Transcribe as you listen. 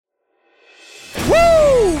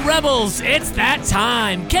Rebels, it's that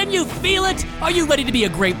time. Can you feel it? Are you ready to be a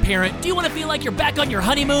great parent? Do you want to feel like you're back on your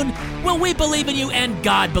honeymoon? Well, we believe in you and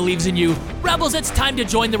God believes in you. Rebels, it's time to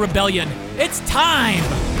join the rebellion. It's time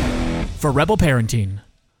for Rebel Parenting.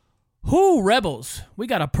 Whoo, Rebels, we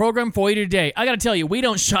got a program for you today. I got to tell you, we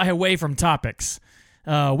don't shy away from topics.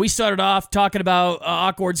 We started off talking about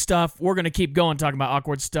awkward stuff. We're going to keep going talking about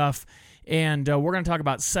awkward stuff. And we're going to talk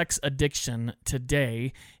about sex addiction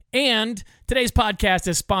today. And today's podcast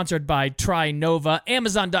is sponsored by TriNova,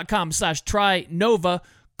 Amazon.com/TriNova,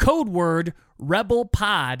 code word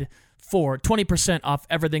RebelPod for 20% off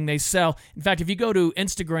everything they sell. In fact, if you go to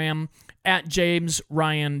Instagram at James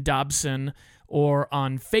Ryan Dobson or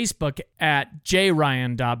on Facebook at J.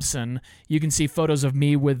 Ryan Dobson, you can see photos of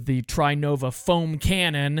me with the TriNova foam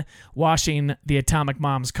cannon washing the Atomic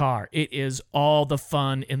Mom's car. It is all the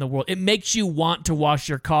fun in the world. It makes you want to wash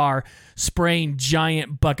your car, spraying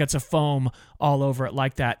giant buckets of foam all over it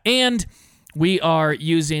like that. And we are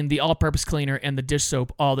using the all-purpose cleaner and the dish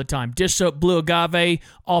soap all the time. Dish soap, blue agave,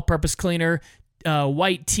 all-purpose cleaner,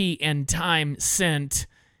 white tea and thyme scent.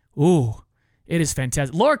 Ooh. It is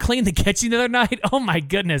fantastic. Laura cleaned the kitchen the other night. Oh my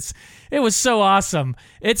goodness. It was so awesome.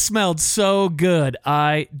 It smelled so good.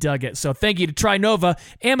 I dug it. So thank you to TriNova,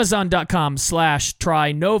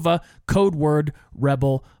 Amazon.com/TriNova, code word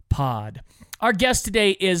RebelPod. Our guest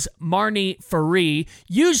today is Marnie Faree.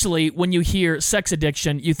 Usually when you hear sex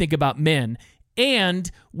addiction, you think about men. And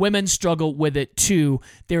women struggle with it too.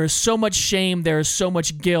 There is so much shame, there is so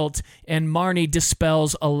much guilt, and Marnie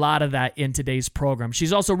dispels a lot of that in today's program.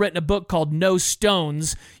 She's also written a book called No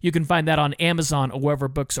Stones. You can find that on Amazon or wherever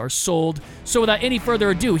books are sold. So without any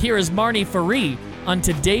further ado, here is Marnie Faree on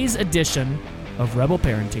today's edition of Rebel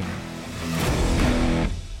Parenting.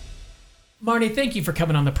 Marnie, thank you for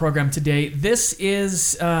coming on the program today. This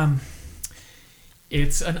is,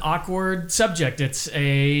 it's an awkward subject. It's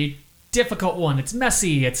a difficult one. It's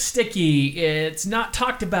messy. It's sticky. It's not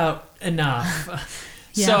talked about enough.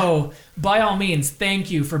 Yeah. So, by all means,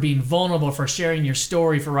 thank you for being vulnerable, for sharing your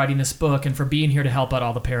story, for writing this book, and for being here to help out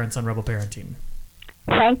all the parents on Rebel Parenting.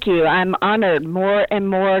 Thank you. I'm honored. More and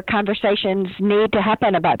more conversations need to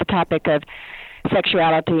happen about the topic of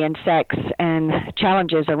sexuality and sex and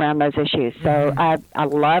challenges around those issues. So I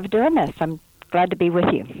love doing this. I'm glad to be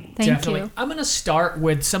with you. Thank you. I'm going to start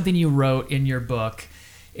with something you wrote in your book.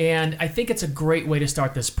 And I think it's a great way to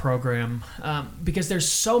start this program because there's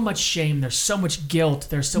so much shame, there's so much guilt,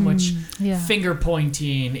 there's so much finger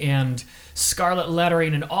pointing and scarlet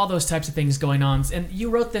lettering and all those types of things going on. And you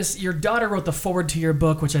wrote this, your daughter wrote the foreword to your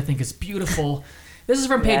book, which I think is beautiful. This is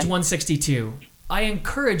from page 162. I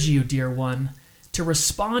encourage you, dear one, to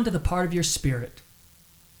respond to the part of your spirit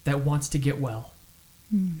that wants to get well.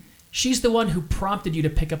 She's the one who prompted you to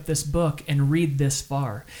pick up this book and read this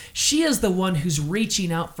far. She is the one who's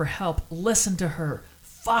reaching out for help. Listen to her.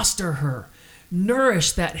 Foster her.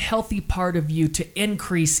 Nourish that healthy part of you to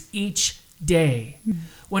increase each day.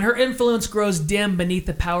 When her influence grows dim beneath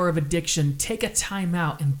the power of addiction, take a time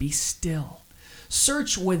out and be still.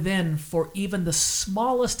 Search within for even the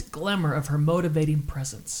smallest glimmer of her motivating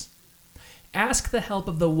presence. Ask the help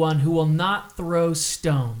of the one who will not throw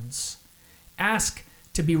stones. Ask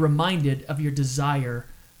to be reminded of your desire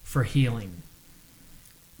for healing.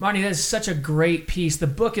 Marnie, that is such a great piece. The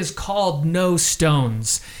book is called No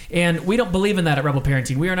Stones, and we don't believe in that at Rebel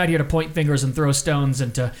Parenting. We are not here to point fingers and throw stones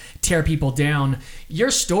and to tear people down.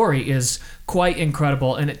 Your story is quite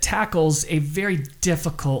incredible, and it tackles a very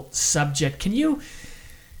difficult subject. Can you,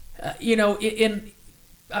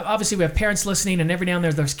 obviously we have parents listening, and every now and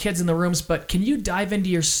then there's kids in the rooms, but can you dive into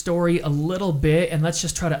your story a little bit, and let's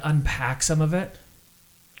just try to unpack some of it?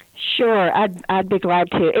 Sure, I'd be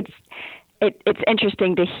glad to. It's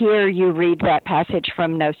interesting to hear you read that passage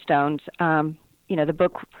from No Stones. The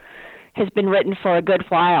book has been written for a good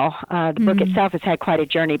while. The book itself has had quite a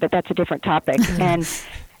journey, but that's a different topic. And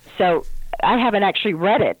so I haven't actually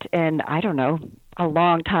read it in, I don't know, a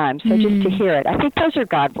long time. So just to hear it, I think those are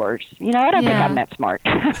God words. I don't think I'm that smart.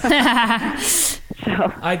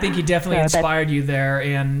 So I think he definitely inspired you there,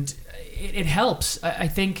 and it helps. I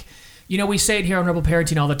think... we say it here on Rebel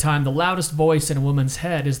Parenting all the time. The loudest voice in a woman's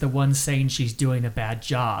head is the one saying she's doing a bad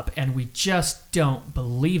job. And we just don't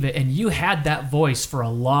believe it. And you had that voice for a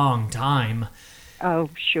long time. Oh,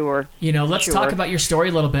 sure. Let's talk about your story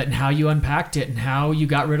a little bit and how you unpacked it and how you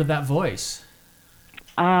got rid of that voice.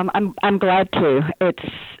 I'm glad to.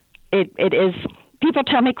 It is. People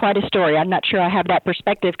tell me quite a story. I'm not sure I have that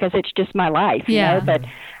perspective because it's just my life. But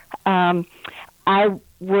I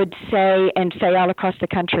would say all across the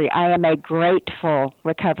country, I am a grateful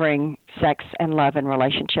recovering sex and love and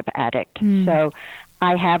relationship addict. So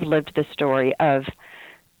I have lived the story of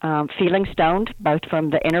feeling stoned, both from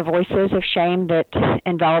the inner voices of shame that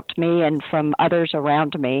enveloped me and from others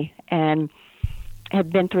around me, and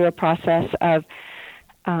had been through a process of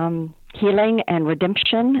healing and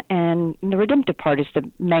redemption. And the redemptive part is the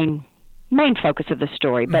main focus of the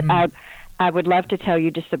story. But I would love to tell you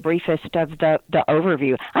just the briefest of the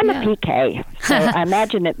overview. I'm a PK, so I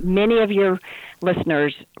imagine that many of your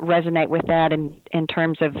listeners resonate with that in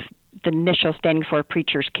terms of the initial standing for a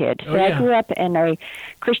preacher's kid. So I grew up in a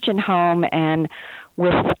Christian home and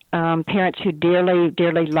with parents who dearly,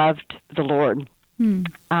 dearly loved the Lord.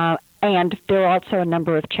 And there were also a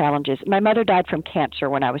number of challenges. My mother died from cancer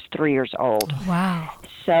when I was 3 years old. Wow.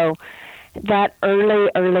 So that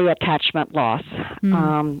early attachment loss,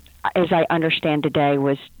 as I understand today,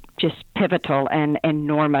 was just pivotal and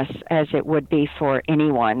enormous, as it would be for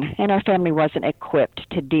anyone. And our family wasn't equipped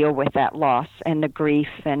to deal with that loss and the grief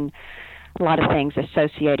and a lot of things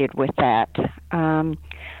associated with that.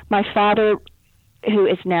 My father, who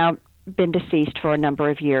is now been deceased for a number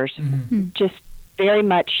of years, just very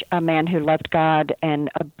much a man who loved God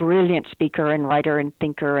and a brilliant speaker and writer and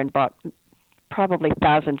thinker, and brought probably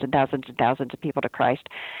thousands and thousands and thousands of people to Christ.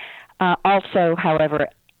 Also, however,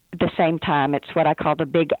 at the same time, it's what I call the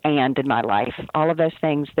big and in my life. All of those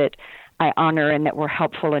things that I honor and that were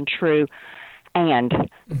helpful and true. And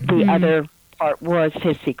the other part was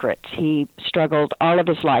his secrets. He struggled all of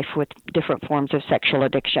his life with different forms of sexual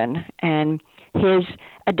addiction. And his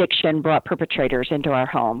addiction brought perpetrators into our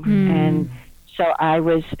home. And so I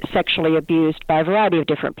was sexually abused by a variety of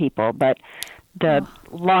different people. But the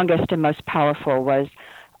longest and most powerful was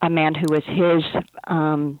a man who was his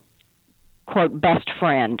quote, best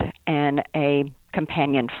friend and a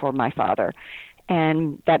companion for my father.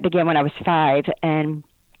 And that began when I was 5 and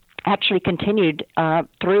actually continued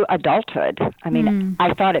through adulthood. I mean,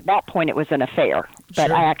 I thought at that point it was an affair,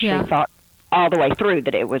 but I actually thought all the way through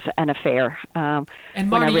that it was an affair. And Marty,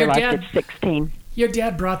 when I realized at 16. Your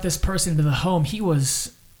dad brought this person into the home. He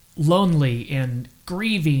was lonely and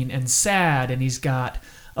grieving and sad, and he's got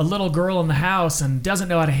a little girl in the house and doesn't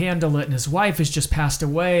know how to handle it, and his wife has just passed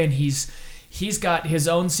away, and he's got his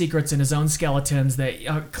own secrets and his own skeletons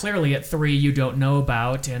that clearly at 3 you don't know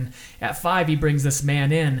about, and at 5 he brings this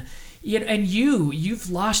man in. And you've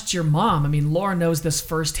lost your mom. I mean, Laura knows this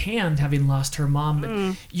firsthand, having lost her mom.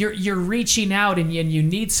 But you're reaching out and you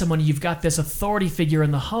need someone. You've got this authority figure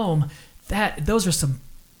in the home. Those are some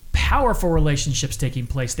powerful relationships taking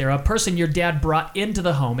place there. A person your dad brought into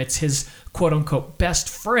the home. It's his quote unquote best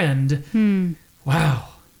friend. Wow.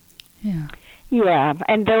 Yeah. Yeah,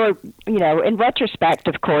 and there were, in retrospect,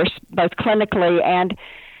 of course, both clinically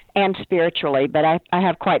and spiritually, but I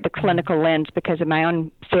have quite the clinical lens because of my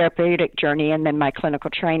own therapeutic journey and then my clinical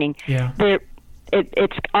training. Yeah.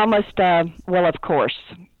 It's almost a of course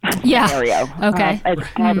scenario. Okay. As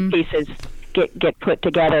all the pieces get put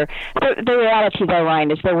together. The reality, though,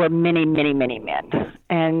 Ryan, is there were many, many, many men,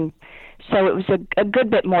 and so it was a good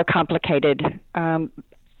bit more complicated.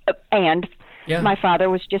 My father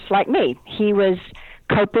was just like me. He was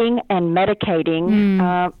coping and medicating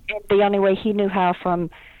the only way he knew how from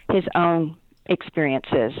his own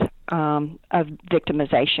experiences of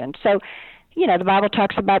victimization. So, the Bible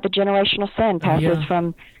talks about the generational sin passes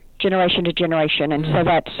from generation to generation, and so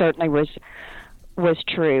that certainly was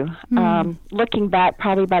true. Looking back,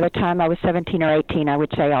 probably by the time I was 17 or 18, I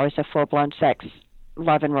would say I was a full-blown sex,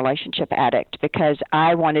 love, and relationship addict because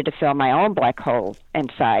I wanted to fill my own black hole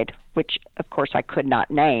inside, which, of course, I could not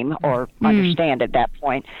name or understand at that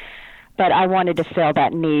point. But I wanted to fill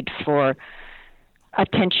that need for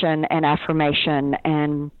attention and affirmation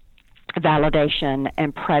and validation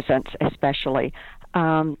and presence, especially.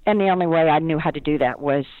 And the only way I knew how to do that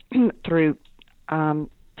was through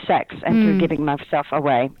sex and through giving myself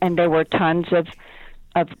away. And there were tons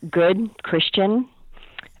of good Christian,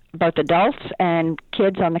 both adults and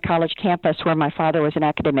kids on the college campus where my father was an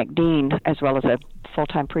academic dean as well as a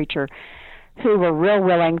full-time preacher, who were real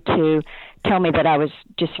willing to tell me that I was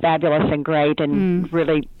just fabulous and great and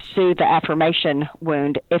really soothe the affirmation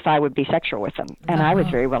wound if I would be sexual with them. And I was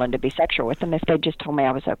very willing to be sexual with them if they just told me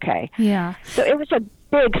I was okay. Yeah. So it was a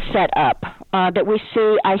big setup that we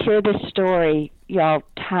see. I hear this story, y'all,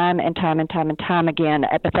 time and time and time and time again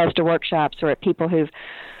at Bethesda workshops or at people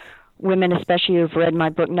women especially who've read my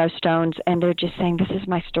book, No Stones, and they're just saying, this is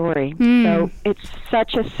my story. So it's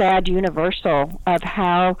such a sad universal of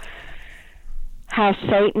how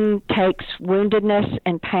Satan takes woundedness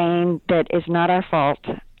and pain that is not our fault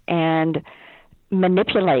and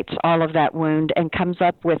manipulates all of that wound and comes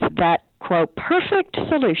up with that, quote, perfect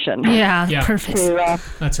solution. Yeah. Perfect.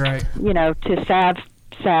 That's right. To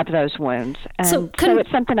salve those wounds. And so it's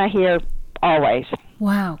something I hear always.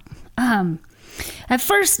 Wow. At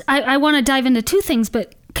first, I want to dive into two things,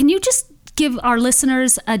 but can you just give our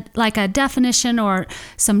listeners a definition or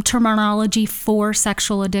some terminology for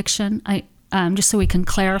sexual addiction, just so we can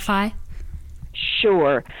clarify?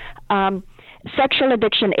 Sure. Sexual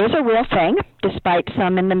addiction is a real thing, despite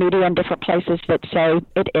some in the media and different places that say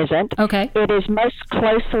it isn't. Okay. It is most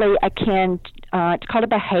closely akin, it's called a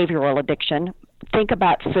behavioral addiction. Think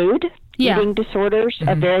about food, eating disorders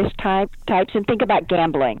of various types, and think about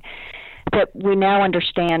gambling. That we now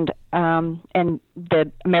understand, and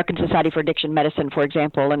the American Society for Addiction Medicine, for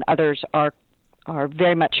example, and others are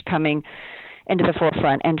very much coming into the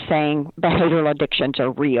forefront and saying behavioral addictions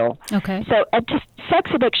are real. Okay. So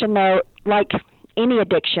sex addiction, though, like any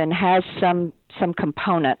addiction, has some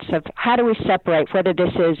components of how do we separate whether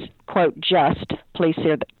this is, quote, just, please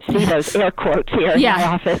see those air quotes here in my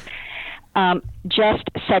office, just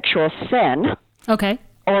sexual sin. Okay.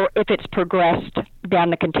 Or if it's progressed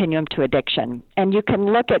down the continuum to addiction. And you can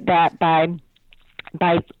look at that by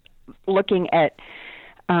looking at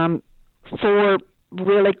 4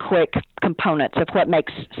 really quick components of what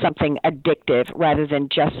makes something addictive rather than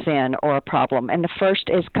just sin or a problem. And the first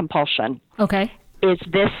is compulsion. Okay. Is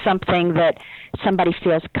this something that somebody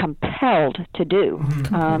feels compelled to do?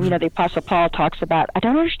 The Apostle Paul talks about, I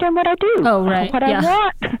don't understand what I do. Oh, right. What I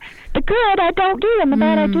want. The good I don't do and the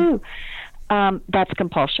bad I do. That's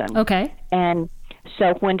compulsion. Okay. And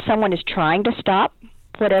so when someone is trying to stop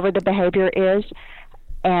whatever the behavior is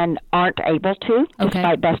and aren't able to,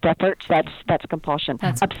 despite best efforts, that's compulsion.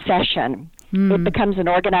 That's obsession. It becomes an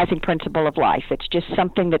organizing principle of life. It's just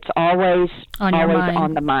something that's always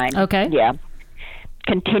on the mind. Okay. Yeah.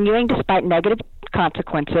 Continuing despite negative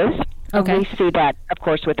consequences. Okay. And we see that, of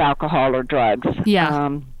course, with alcohol or drugs.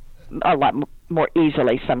 Yeah. A lot more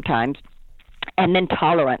easily sometimes. And then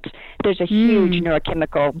tolerance. There's a huge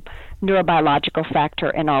neurobiological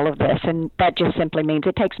factor in all of this, and that just simply means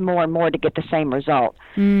it takes more and more to get the same result.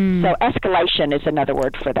 So escalation is another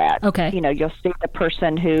word for that. Okay. You'll see the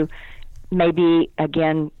person who may be,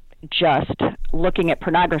 again, just looking at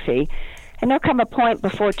pornography, and there'll come a point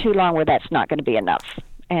before too long where that's not going to be enough,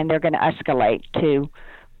 and they're going to escalate to,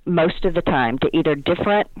 most of the time, to either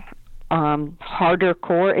different harder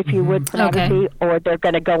core, if you would, pornography, or they're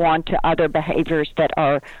going to go on to other behaviors that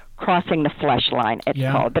are crossing the flesh line, it's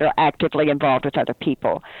called, that are actively involved with other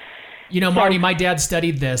people. Marty, my dad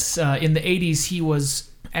studied this. In the 80s, he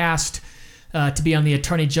was asked to be on the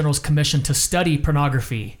Attorney General's Commission to study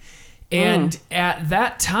pornography. And at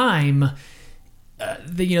that time,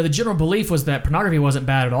 the general belief was that pornography wasn't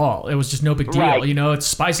bad at all. It was just no big deal. Right. It's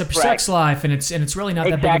spice up your sex life, and it's really not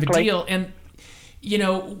that big of a deal. And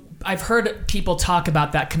I've heard people talk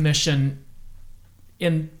about that commission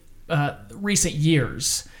in recent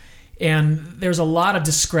years, and there's a lot of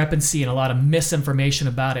discrepancy and a lot of misinformation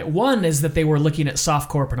about it. One is that they were looking at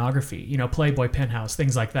softcore pornography, Playboy, Penthouse,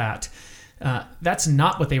 things like that. That's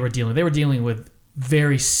not what they were dealing with. They were dealing with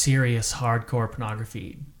very serious, hardcore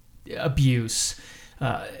pornography, abuse,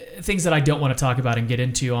 things that I don't want to talk about and get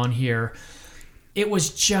into on here. It was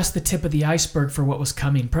just the tip of the iceberg for what was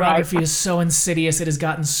coming. Pornography is so insidious. It has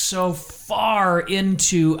gotten so far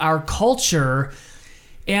into our culture,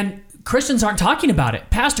 and Christians aren't talking about it.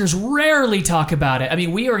 Pastors rarely talk about it. I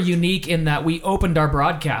mean, we are unique in that we opened our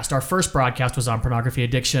broadcast. Our first broadcast was on pornography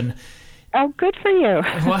addiction. Oh, good for you.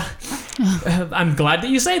 Well, I'm glad that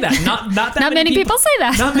you say that. Not many people say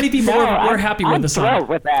that. Not many people were happy with the song. I'm thrilled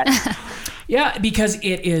with that. Yeah, because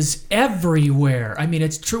it is everywhere. I mean,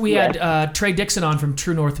 it's true. We had Trey Dixon on from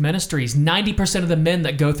True North Ministries. 90% of the men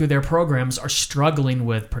that go through their programs are struggling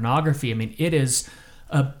with pornography. I mean, it is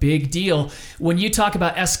a big deal. When you talk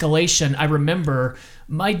about escalation, I remember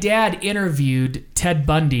my dad interviewed Ted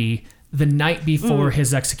Bundy the night before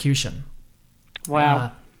his execution.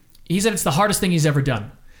 Wow. He said it's the hardest thing he's ever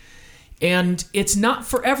done. And it's not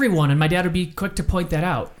for everyone, and my dad would be quick to point that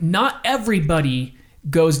out. Not everybody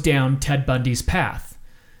goes down Ted Bundy's path.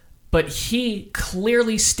 But he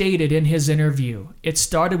clearly stated in his interview, it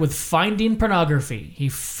started with finding pornography. He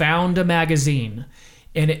found a magazine,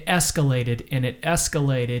 and it escalated, and it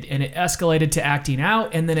escalated, and it escalated to acting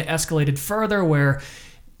out, and then it escalated further where,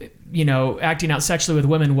 acting out sexually with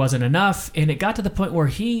women wasn't enough, and it got to the point where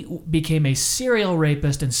he became a serial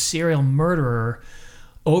rapist and serial murderer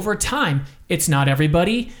over time. It's not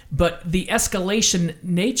everybody, but the escalation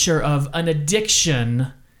nature of an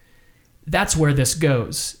addiction, that's where this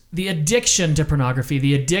goes. The addiction to pornography,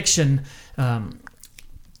 the addiction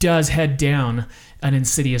does head down an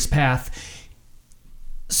insidious path.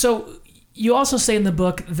 So you also say in the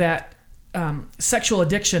book that sexual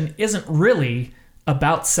addiction isn't really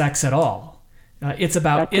about sex at all. It's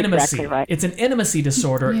about intimacy. Exactly right. It's an intimacy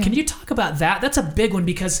disorder. Yeah. Can you talk about that? That's a big one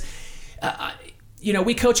because,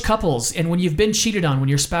 we coach couples, and when you've been cheated on, when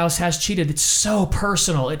your spouse has cheated, it's so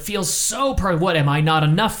personal. It feels so what, am I not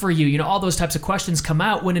enough for you? All those types of questions come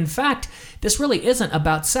out when, in fact, this really isn't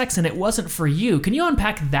about sex, and it wasn't for you. Can you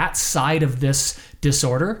unpack that side of this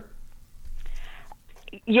disorder?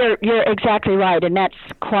 You're exactly right, and that's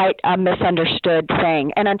quite a misunderstood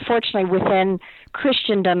thing. And unfortunately, within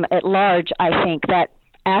Christendom at large, I think that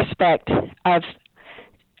aspect of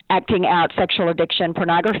acting out sexual addiction,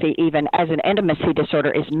 pornography even, as an intimacy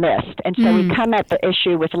disorder is missed. And so we come at the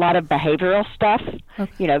issue with a lot of behavioral stuff,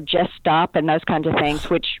 just stop and those kinds of things,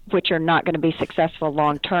 which are not going to be successful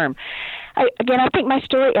long term. I think my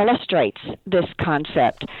story illustrates this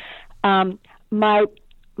concept. My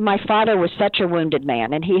father was such a wounded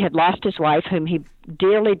man, and he had lost his wife, whom he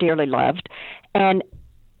dearly, dearly loved. And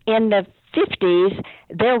in the 50s,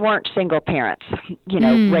 there weren't single parents,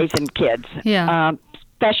 raising kids. Yeah.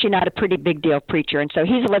 Especially not a pretty big deal preacher. And so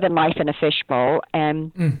he's living life in a fishbowl.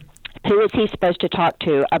 And who is he supposed to talk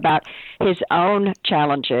to about his own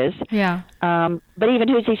challenges? Yeah. But even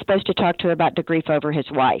who's he supposed to talk to about the grief over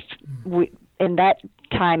his wife? In that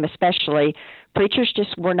time especially, preachers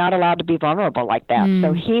just were not allowed to be vulnerable like that.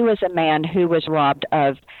 So he was a man who was robbed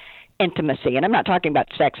of intimacy. And I'm not talking about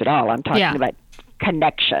sex at all. I'm talking about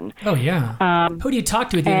connection. Oh, yeah. Who do you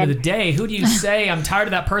talk to at the end of the day? Who do you say, I'm tired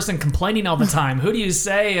of that person complaining all the time? Who do you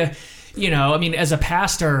say, as a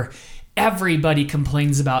pastor, everybody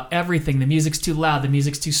complains about everything. The music's too loud. The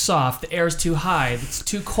music's too soft. The air's too high. It's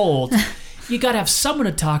too cold. You got to have someone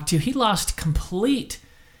to talk to. He lost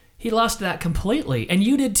that completely. And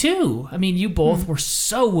you did too. You both were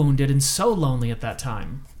so wounded and so lonely at that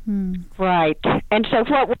time. Right. And so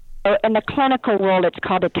in the clinical world, it's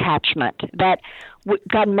called attachment, that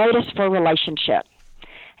God made us for a relationship.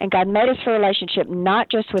 And God made us for a relationship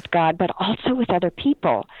not just with God, but also with other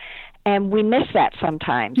people. And we miss that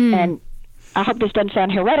sometimes. And I hope this doesn't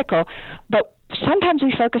sound heretical, but sometimes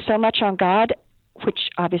we focus so much on God,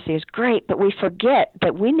 which obviously is great, but we forget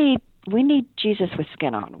that we need Jesus with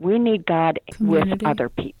skin on. We need God with other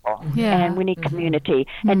people. Yeah. And we need community.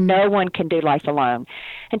 And no one can do life alone.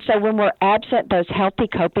 And so when we're absent those healthy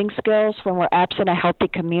coping skills, when we're absent a healthy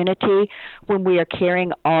community, when we are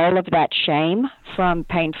carrying all of that shame from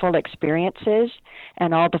painful experiences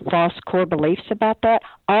and all the false core beliefs about that,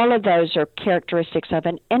 all of those are characteristics of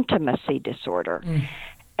an intimacy disorder.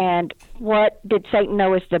 And what did Satan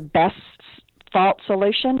know is the best false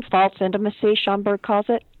solution? False intimacy, Schomburg calls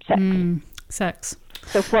it. Sex.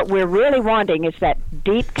 So what we're really wanting is that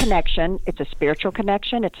deep connection. It's a spiritual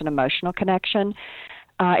connection. It's an emotional connection.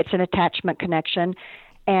 It's an attachment connection.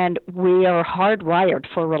 And we are hardwired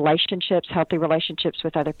for relationships, healthy relationships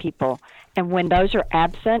with other people. And when those are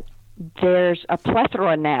absent, there's a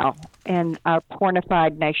plethora now in our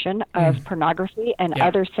pornified nation of pornography and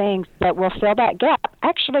other things that will fill that gap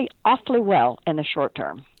actually awfully well in the short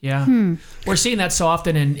term. Yeah. We're seeing that so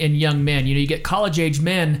often in young men. You get college-age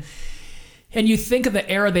men, and you think of the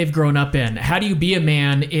era they've grown up in. How do you be a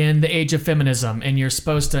man in the age of feminism? And you're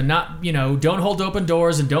supposed to not, don't hold open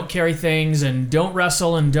doors and don't carry things and don't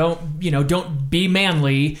wrestle and don't be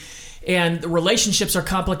manly. And the relationships are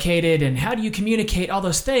complicated, and how do you communicate all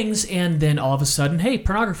those things? And then all of a sudden, hey,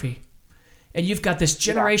 pornography. And you've got this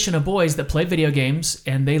generation of boys that play video games,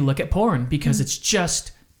 and they look at porn because it's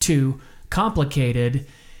just too complicated.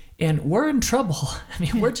 And we're in trouble.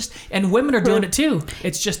 And women are doing it too.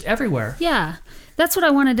 It's just everywhere. Yeah. That's what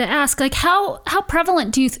I wanted to ask. Like, how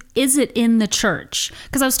prevalent is it in the church?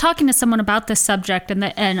 Because I was talking to someone about this subject, and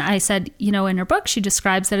I said, in her book, she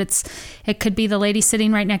describes that it could be the lady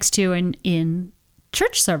sitting right next to you in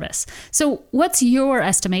church service. So, what's your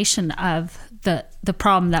estimation of the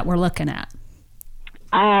problem that we're looking at?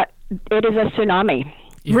 It is a tsunami.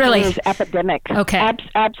 Really? It is epidemic. Okay.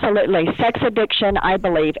 Absolutely. Sex addiction, I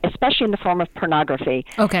believe, especially in the form of pornography,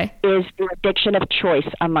 is the addiction of choice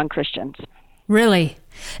among Christians. Really?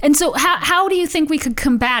 And so how do you think we could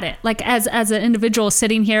combat it? Like as an individual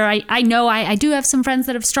sitting here, I know I do have some friends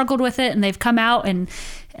that have struggled with it, and they've come out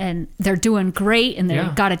and they're doing great, and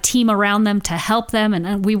they've got a team around them to help them.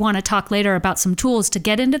 And we want to talk later about some tools to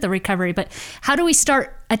get into the recovery. But how do we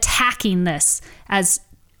start attacking this as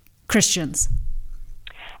Christians?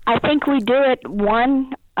 I think we do it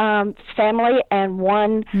one family and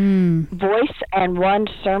one voice and one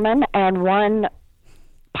sermon and one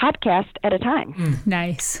podcast at a time.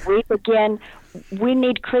 Nice. We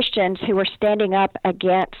need Christians who are standing up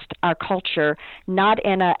against our culture, not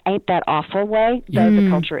in a ain't that awful way, though the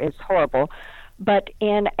culture is horrible, but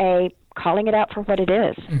in a calling it out for what it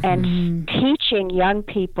is and teaching young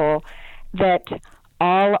people that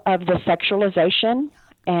all of the sexualization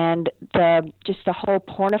and the whole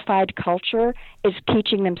pornified culture is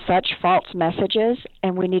teaching them such false messages,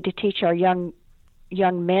 and we need to teach our young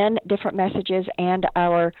men different messages and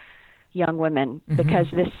our young women, because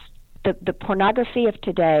the pornography of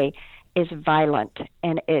today is violent,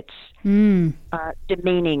 and it's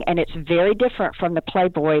demeaning, and it's very different from the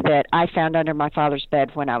Playboy that I found under my father's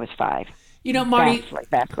bed when I was 5. You know, Marty,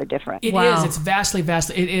 vastly different. It is. It's vastly.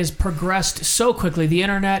 It is progressed so quickly. The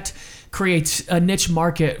internet creates a niche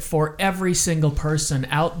market for every single person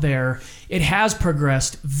out there. It has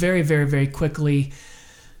progressed very, very, very quickly.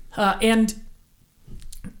 And,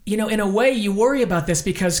 you know, in a way, you worry about this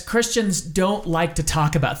because Christians don't like to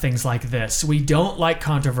talk about things like this. We don't like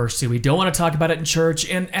controversy. We don't want to talk about it in church.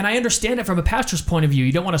 And I understand it from a pastor's point of view.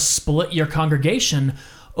 You don't want to split your congregation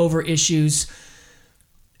over issues.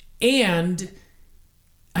 And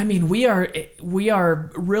I mean, we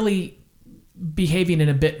are really behaving in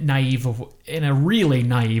a really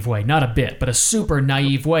naive way, not a bit, but a super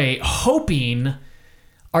naive way, hoping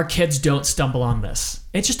our kids don't stumble on this.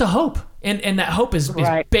 It's just a hope. And that hope is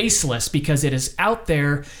baseless because it is out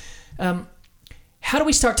there. How do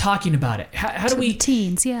we start talking about it? How do we...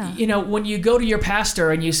 Teens, yeah. You know, when you go to your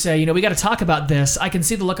pastor and you say, you know, we got to talk about this, I can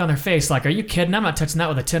see the look on their face like, are you kidding? I'm not touching that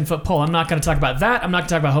with a 10-foot pole. I'm not going to talk about that. I'm not going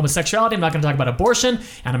to talk about homosexuality. I'm not going to talk about abortion.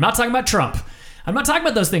 And I'm not talking about Trump. I'm not talking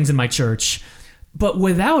about those things in my church. But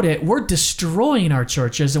without it, we're destroying our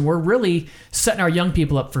churches and we're really setting our young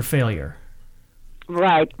people up for failure.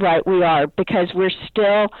 Right, we are, because we're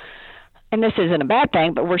still, and this isn't a bad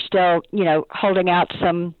thing, but we're still, you know, holding out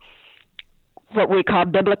some what we call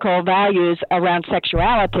biblical values around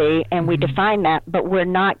sexuality, and we define that, but we're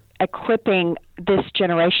not equipping this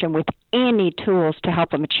generation with any tools to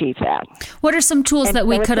help them achieve that. What are some tools that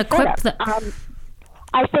we could equip them?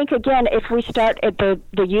 I think, again, if we start at the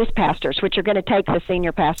youth pastors, which are going to take the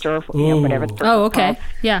senior pastor or whatever.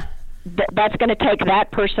 Yeah. That's going to take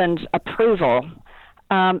that person's approval.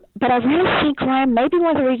 But I really think, Ryan, maybe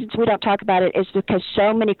one of the reasons we don't talk about it is because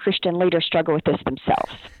so many Christian leaders struggle with this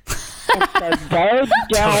themselves. And so they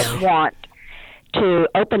don't want to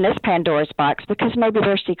open this Pandora's box because maybe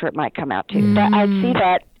their secret might come out too. I see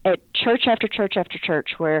that at church after church after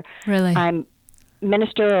church where I'm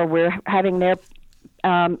minister or we're having their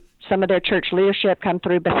some of their church leadership come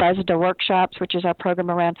through Bethesda workshops, which is our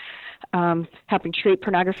program around helping treat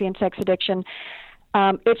pornography and sex addiction.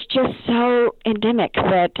 It's just so endemic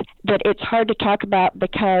that it's hard to talk about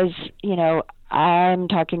because, you know, I'm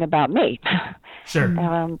talking about me. Sure.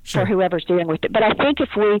 For whoever's dealing with it. But I think if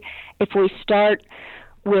we start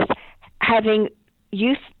with having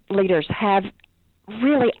youth leaders have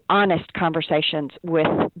really honest conversations with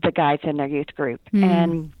the guys in their youth group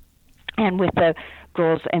and with the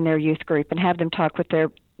girls in their youth group and have them talk with their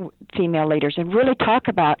female leaders and really talk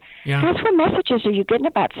about what messages are you getting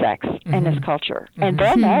about sex in this culture, and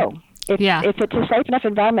they'll know if it's a safe enough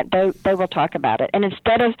environment. They will talk about it, and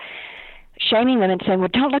instead of shaming them and saying, well,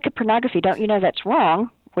 don't look at pornography, don't you know that's wrong,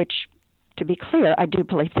 which, to be clear, I do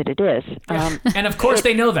believe that it is. And of course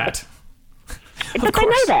they know that. But they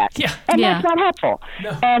know that. Yeah. And that's not helpful.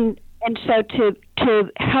 No. And so to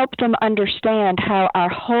help them understand how our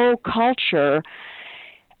whole culture,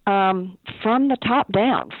 from the top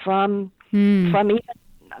down, from even,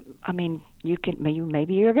 I mean,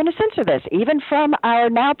 maybe you're going to censor this, even from our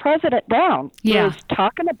now president down, is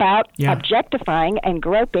talking about objectifying and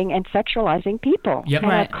groping and sexualizing people. Yep.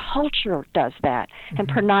 And our culture does that, and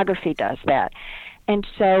pornography does that. And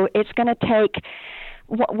so it's going to take,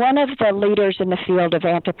 one of the leaders in the field of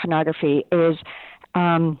anti-pornography is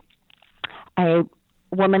a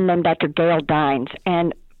woman named Dr. Gail Dines,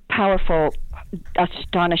 and powerful,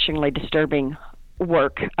 astonishingly disturbing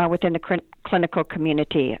work within the clinical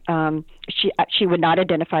community. She would not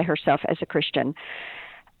identify herself as a Christian,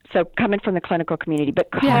 so coming from the clinical community,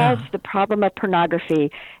 but because the problem of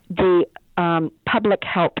pornography, the public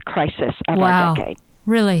health crisis of our decade.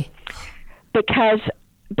 Really? Because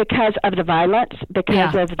of the violence,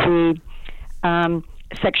 because of the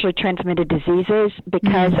sexually transmitted diseases,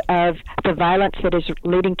 because of the violence that is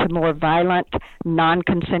leading to more violent,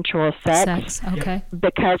 non-consensual sex. Okay.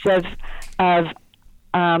 Because of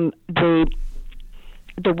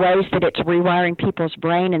the ways that it's rewiring people's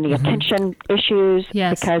brain and the attention issues,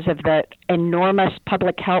 because of the enormous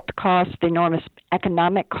public health cost, the enormous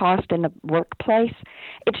economic cost in the workplace.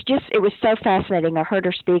 It was so fascinating. I heard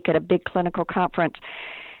her speak at a big clinical conference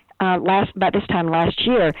about this time last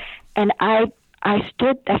year, and I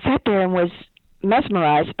sat there and was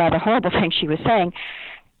mesmerized by the horrible things she was saying.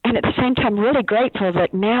 and at the same time really grateful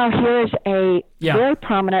that now here's a very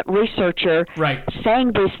prominent researcher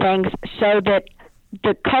saying these things so that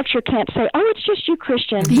the culture can't say, oh, it's just you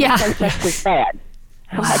Christians who say sex is bad.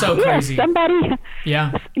 So crazy. Somebody,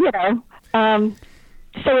 you know.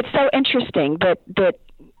 So it's so interesting that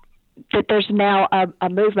there's now a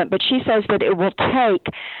movement, but she says that it will take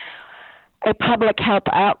a public health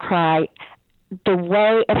outcry the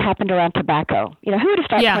way it happened around tobacco. You know, who would have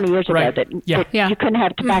thought 20 years ago that you couldn't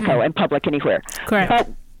have tobacco in public anywhere? Correct. But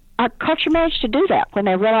our culture managed to do that when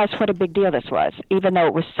they realized what a big deal this was, even though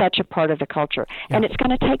it was such a part of the culture. Yeah. And it's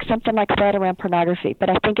going to take something like that around pornography. But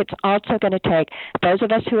I think it's also going to take those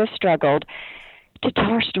of us who have struggled to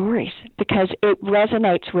tell our stories, because it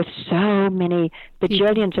resonates with so many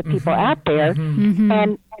bajillions of people out there,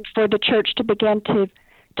 and for the church to begin to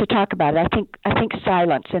talk about it. I think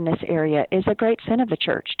silence in this area is a great sin of the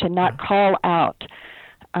church, to not call out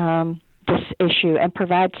this issue and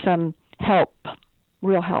provide some help,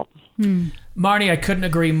 real help. Marnie, I couldn't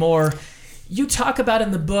agree more. You talk about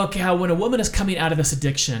in the book how when a woman is coming out of this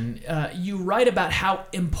addiction, you write about how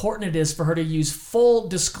important it is for her to use full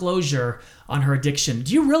disclosure on her addiction.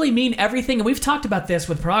 Do you really mean everything? And we've talked about this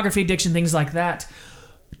with pornography addiction, things like that.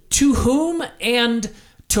 To whom and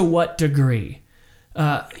to what degree?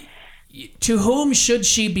 To whom should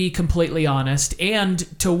she be completely honest, and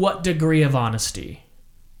to what degree of honesty?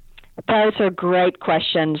 Those are great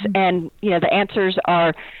questions, and you know the answers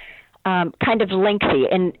are kind of lengthy,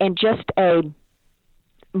 and just a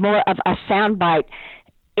more of a soundbite.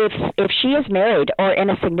 If she is married or in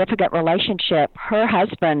a significant relationship, her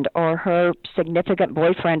husband or her significant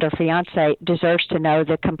boyfriend or fiance deserves to know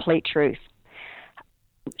the complete truth.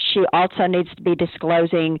 She also needs to be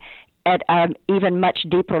disclosing at an even much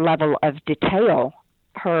deeper level of detail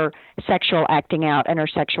her sexual acting out and her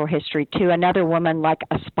sexual history to another woman, like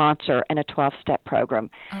a sponsor in a 12-step program.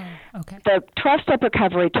 Oh, okay. The 12-step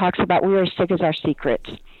recovery talks about we are as sick as our secrets.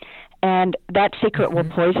 And that secret will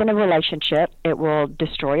poison a relationship. It will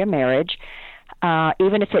destroy a marriage.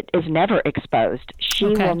 Even if it is never exposed, she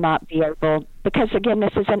will not be able, because again,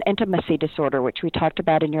 this is an intimacy disorder, which we talked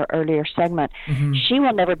about in your earlier segment. She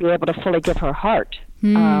will never be able to fully give her heart,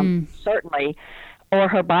 certainly, or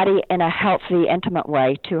her body in a healthy, intimate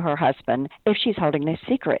way to her husband if she's holding these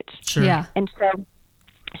secrets. Sure. Yeah. And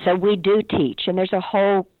so we do teach, and there's a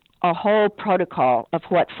whole protocol of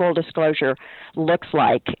what full disclosure looks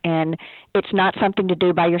like, and it's not something to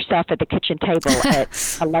do by yourself at the kitchen table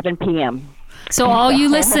at 11 p.m. So all you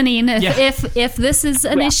listening, if this is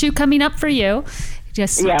an issue coming up for you,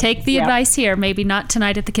 just take the advice here. Maybe not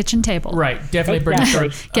tonight at the kitchen table. Right. Definitely bring a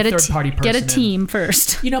third-party person. Get a team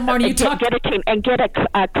first. You know, Marnie, get a team and get a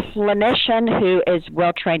clinician who is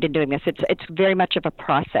well trained in doing this. It's very much of a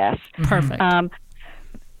process. Perfect.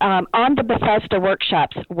 On the Bethesda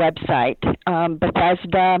Workshops website,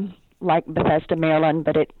 Bethesda, like Bethesda, Maryland,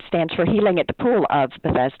 but it stands for Healing at the Pool of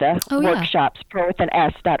Bethesda, Workshops,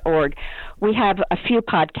 pro-with-an-s.org. We have a few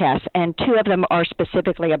podcasts, and 2 of them are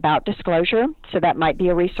specifically about disclosure, so that might be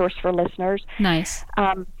a resource for listeners. Nice.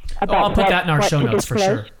 I'll put that in our show notes for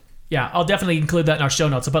sure. Yeah, I'll definitely include that in our show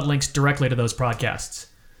notes. I'll put links directly to those podcasts.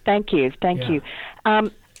 Thank you.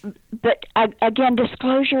 But again,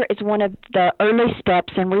 disclosure is one of the early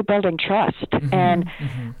steps in rebuilding trust, and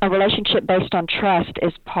a relationship based on trust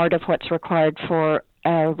is part of what's required for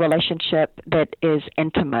a relationship that is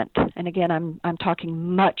intimate. And again, I'm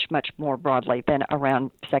talking much, much more broadly than around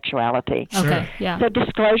sexuality. Okay, yeah. So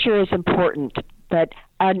disclosure is important, but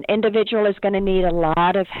an individual is going to need a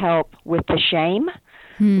lot of help with the shame,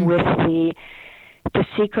 with the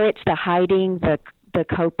secrets, the hiding, the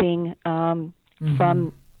coping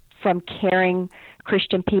from caring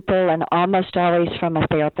Christian people, and almost always from a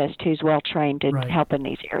therapist who's well trained in help in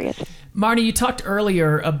these areas. Marnie, you talked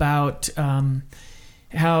earlier about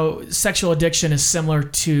how sexual addiction is similar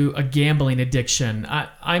to a gambling addiction.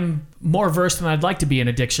 I'm more versed than I'd like to be in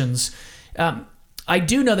addictions. I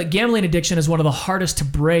do know that gambling addiction is one of the hardest to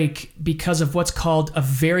break because of what's called a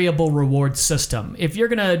variable reward system. If you're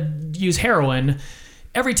going to use heroin,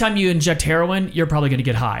 every time you inject heroin, you're probably going to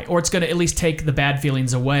get high, or it's going to at least take the bad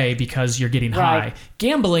feelings away because you're getting high.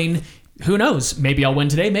 Gambling, who knows? Maybe I'll win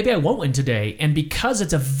today, maybe I won't win today. And because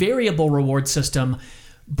it's a variable reward system,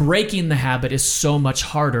 breaking the habit is so much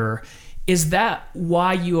harder. Is that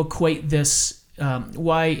why you equate this,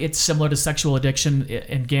 why it's similar to sexual addiction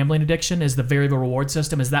and gambling addiction, is the variable reward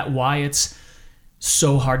system? Is that why it's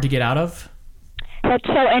so hard to get out of? That's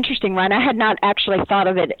so interesting, Ryan. I had not actually thought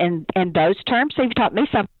of it in those terms, so you've taught me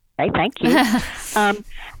something. Thank you.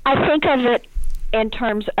 I think of it in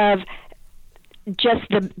terms of just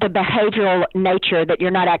the behavioral nature that you're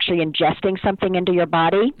not actually ingesting something into your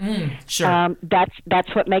body. Sure.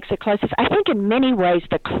 That's what makes it closest. I think in many ways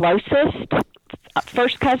the closest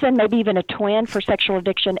first cousin, maybe even a twin for sexual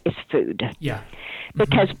addiction is food. Yeah.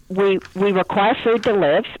 Because we require food to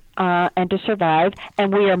live and to survive,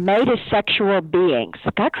 and we are made as sexual beings.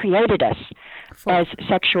 God created us as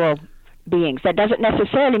sexual beings. That doesn't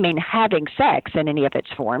necessarily mean having sex in any of its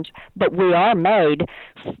forms, but we are made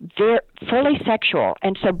fully sexual.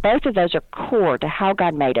 And so both of those are core to how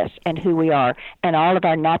God made us and who we are and all of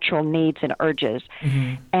our natural needs and urges.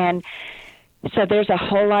 And so there's a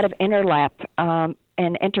whole lot of interlap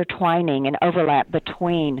and intertwining and overlap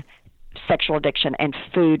between sexual addiction and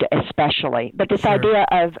food especially. But this idea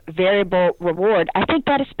of variable reward, I think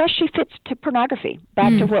that especially fits to pornography,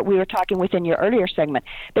 back to what we were talking within your earlier segment,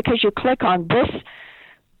 because you click on this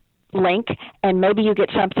link and maybe you get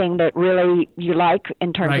something that really you like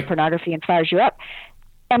in terms of pornography and fires you up,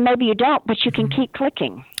 and maybe you don't, but you can keep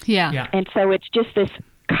clicking. Yeah. And so it's just this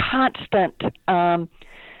constant,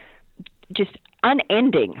 just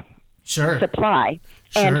unending supply.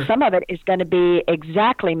 And some of it is going to be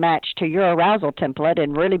exactly matched to your arousal template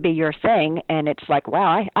and really be your thing. And it's like,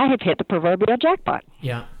 wow, I have hit the proverbial jackpot.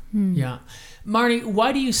 Yeah. Yeah. Marnie,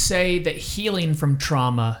 why do you say that healing from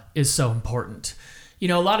trauma is so important? You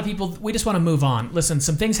know, a lot of people, we just want to move on. Listen,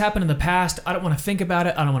 some things happened in the past. I don't want to think about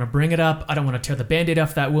it. I don't want to bring it up. I don't want to tear the Band-Aid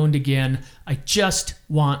off that wound again. I just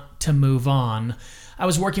want to move on. I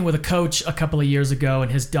was working with a coach a couple of years ago,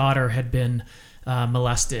 and his daughter had been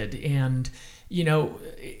molested. And you know,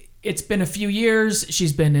 it's been a few years.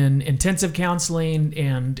 She's been in intensive counseling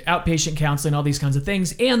and outpatient counseling, all these kinds of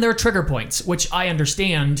things. And there are trigger points, which I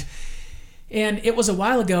understand. And it was a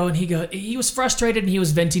while ago, and he was frustrated and he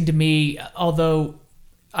was venting to me, although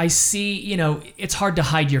I see, you know, it's hard to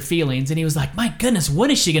hide your feelings. And he was like, my goodness, when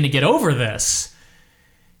is she going to get over this?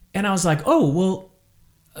 And I was like, oh, well,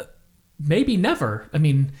 maybe never. I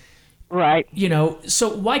mean, right. You know,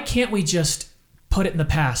 so why can't we just put it in the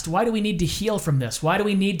past? Why do we need to heal from this? Why do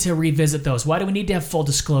we need to revisit those? Why do we need to have full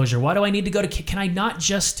disclosure? Why do I need to go to, can I not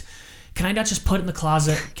just put it in the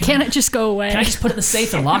closet? Can it just go away? Can I just put it in the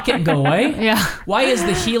safe and lock it and go away? Yeah. Why is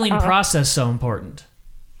the healing process so important?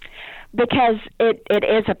 Because it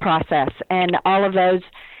is a process, and all of those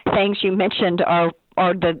things you mentioned are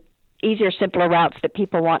the easier, simpler routes that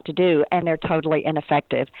people want to do, and they're totally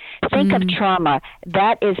ineffective. Think of trauma.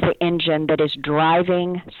 That is the engine that is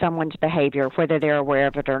driving someone's behavior, whether they're aware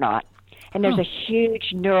of it or not. And there's a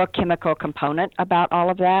huge neurochemical component about all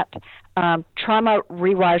of that. Trauma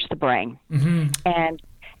rewires the brain. And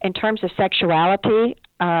in terms of sexuality,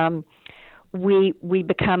 we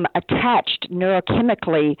become attached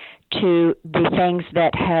neurochemically to the things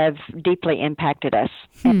that have deeply impacted us.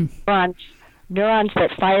 Neurons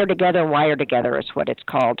that fire together, wire together is what it's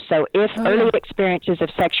called. So if early experiences of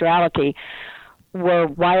sexuality were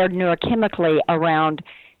wired neurochemically around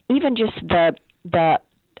even just the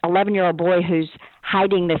 11-year-old boy who's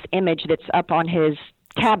hiding this image that's up on his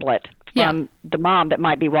tablet from the mom that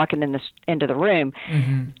might be walking into the room,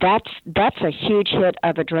 that's a huge hit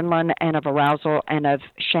of adrenaline and of arousal and of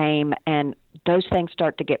shame, and those things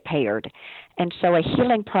start to get paired. And so a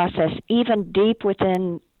healing process, even deep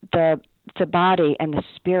within the body and the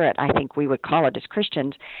spirit, I think we would call it as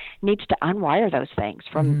Christians, needs to unwire those things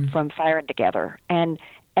from firing together. And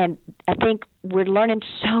I think we're learning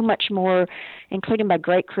so much more, including by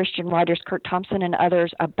great Christian writers, Kurt Thompson and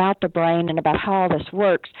others, about the brain and about how all this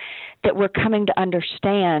works, that we're coming to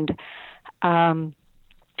understand how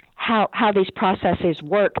these processes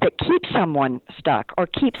work that keep someone stuck or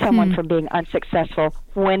keep someone from being unsuccessful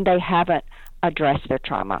when they haven't addressed their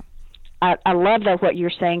trauma. I love, though, what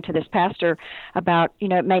you're saying to this pastor about, you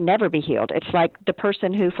know, it may never be healed. It's like the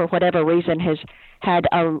person who, for whatever reason, has had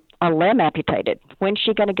a limb amputated. When's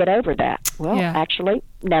she going to get over that? Well, actually,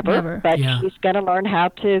 never. But she's going to learn how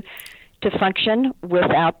to function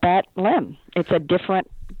without that limb. It's a different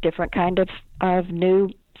kind of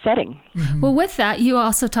new setting. Well, with that, you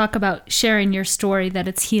also talk about sharing your story, that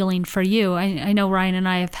it's healing for you. I know Ryan and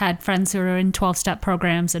I have had friends who are in 12-step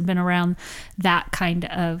programs and been around that kind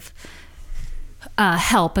of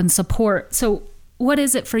help and support. So what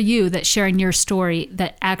is it for you that sharing your story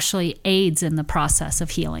that actually aids in the process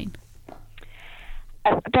of healing?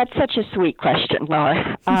 That's such a sweet question,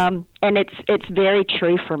 Laura. And it's very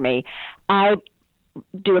true for me. I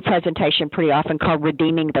do a presentation pretty often called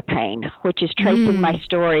Redeeming the Pain, which is tracing my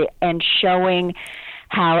story and showing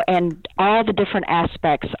how, and all the different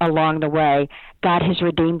aspects along the way, God has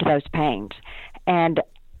redeemed those pains. And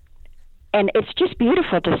it's just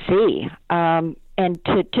beautiful to see and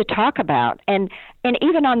to talk about. And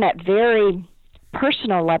even on that very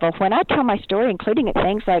personal level, when I tell my story, including at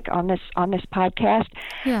things like on this podcast,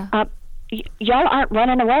 y'all aren't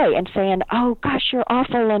running away and saying, "Oh gosh, you're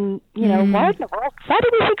awful," and why in the world? Why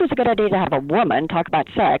did we think it was a good idea to have a woman talk about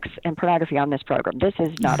sex and pornography on this program? This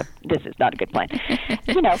is not a good plan.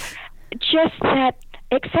 Just that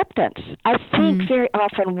acceptance. I think very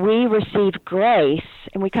often we receive grace,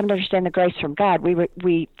 and we come to understand the grace from God.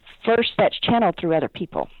 We first that's channeled through other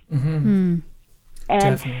people. Mm-hmm.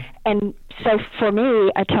 And so for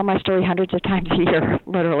me, I tell my story hundreds of times a year,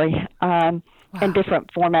 literally, in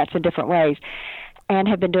different formats, in different ways, and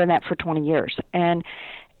have been doing that for 20 years. And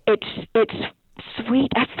it's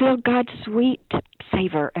sweet. I feel God's sweet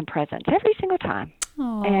savor and presence every single time.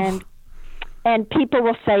 Aww. And people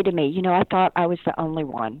will say to me, I thought I was the only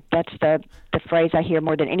one. That's the phrase I hear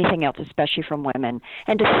more than anything else, especially from women.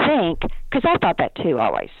 And to think, because I thought that too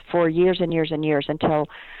always, for years and years and years, until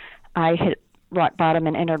I hit rock bottom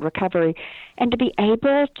and entered recovery, and to be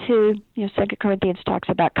able to, 2 Corinthians talks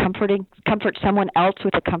about comfort someone else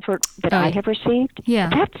with the comfort that I have received.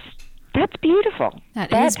 Yeah, that's beautiful.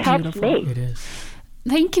 That is helps beautiful. me. It is.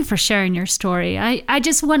 Thank you for sharing your story. I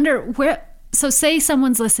just wonder where. So say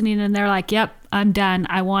someone's listening and they're like, "Yep, I'm done.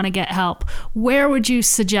 I want to get help." Where would you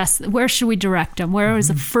suggest? Where should we direct them? Where is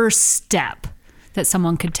the first step that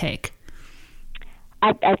someone could take?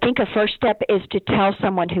 I think a first step is to tell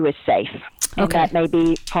someone who is safe. And that may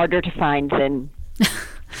be harder to find than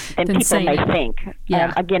people may think.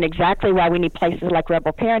 Yeah. Again, exactly why we need places like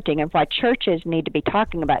Rebel Parenting and why churches need to be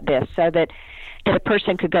talking about this, so that a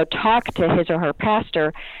person could go talk to his or her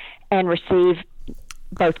pastor and receive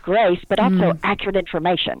both grace but also accurate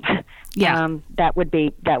information. Yeah. That would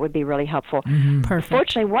be really helpful. Perfect.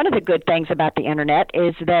 Fortunately, one of the good things about the internet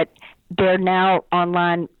is that there are now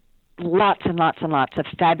online lots and lots and lots of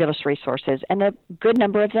fabulous resources, and a good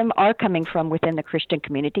number of them are coming from within the Christian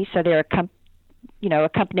community, so they're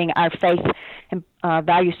accompanying our faith and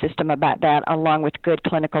value system about that, along with good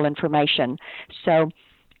clinical information. So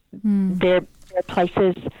there are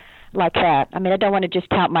places like that. I mean, I don't want to just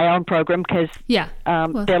tout my own program, because there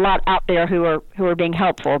are a lot out there who are being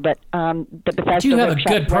helpful, but the Bethesda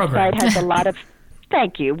website has a lot of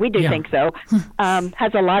thank you. We do think so.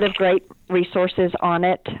 Has a lot of great resources on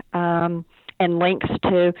it, and links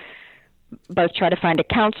to both try to find a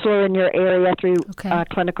counselor in your area through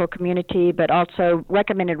clinical community, but also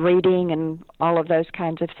recommended reading and all of those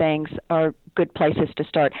kinds of things are good places to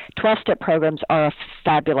start. 12-step programs are a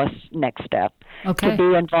fabulous next step to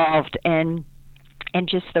be involved in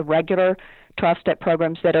just the regular 12-step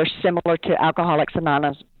programs that are similar to Alcoholics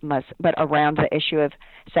Anonymous, but around the issue of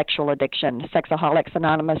sexual addiction. Sexaholics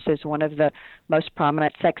Anonymous is one of the most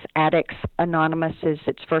prominent. Sex Addicts Anonymous is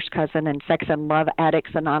its first cousin, and Sex and Love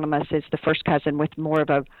Addicts Anonymous is the first cousin, with more of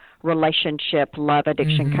a relationship, love,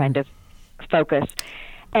 addiction kind of focus.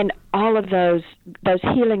 And all of those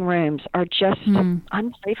healing rooms are just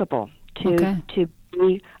unbelievable to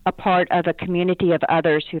be a part of a community of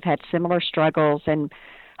others who've had similar struggles, and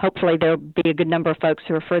hopefully there'll be a good number of folks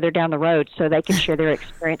who are further down the road so they can share their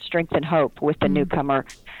experience, strength, and hope with the newcomer.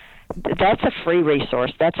 That's a free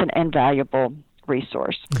resource. That's an invaluable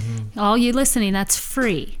resource. All you listening, that's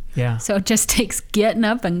free. Yeah. So it just takes getting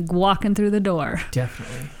up and walking through the door.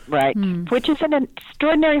 Definitely. Right. Which is an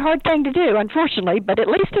extraordinary hard thing to do, unfortunately, but at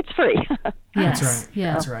least it's free. Yes. That's right.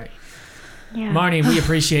 Yeah. That's right. Yeah. Marnie, we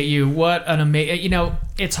appreciate you. What an amazing,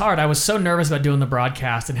 it's hard. I was so nervous about doing the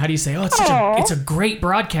broadcast, and how do you say, it's a great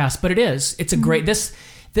broadcast, but it is. It's a great, this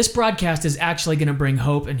broadcast is actually going to bring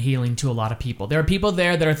hope and healing to a lot of people. There are people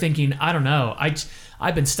there that are thinking, I don't know,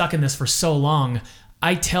 I've been stuck in this for so long.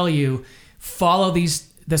 I tell you, follow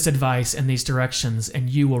this advice and these directions, and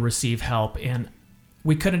you will receive help. And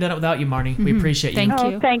we couldn't have done it without you, Marnie. We appreciate you. Thank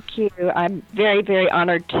you. Thank you. I'm very, very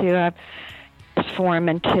honored to have this forum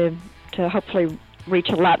and to hopefully reach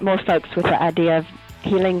a lot more folks with the idea of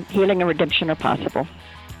healing and redemption are possible.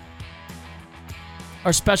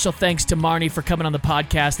 Our special thanks to Marnie for coming on the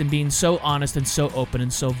podcast and being so honest and so open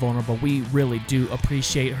and so vulnerable. We really do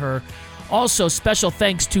appreciate her. Also, special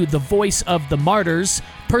thanks to the Voice of the Martyrs.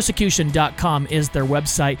 Persecution.com is their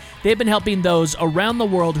website. They've been helping those around the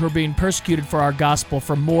world who are being persecuted for our gospel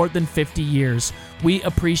for more than 50 years. We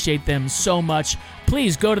appreciate them so much.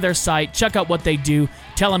 Please go to their site, check out what they do.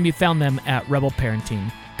 Tell them you found them at Rebel Parenting.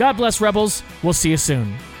 God bless, Rebels. We'll see you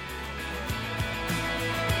soon.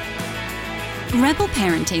 Rebel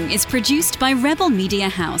Parenting is produced by Rebel Media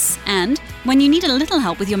House, and when you need a little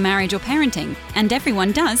help with your marriage or parenting, and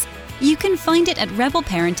everyone does, you can find it at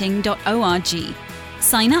rebelparenting.org.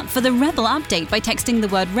 Sign up for the Rebel update by texting the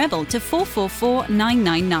word REBEL to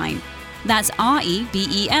 444999. That's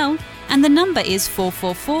REBEL, and the number is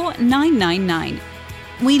 444-999.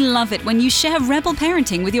 We love it when you share Rebel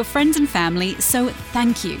Parenting with your friends and family, so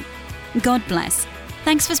thank you. God bless.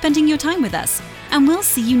 Thanks for spending your time with us, and we'll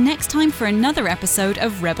see you next time for another episode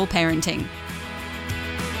of Rebel Parenting.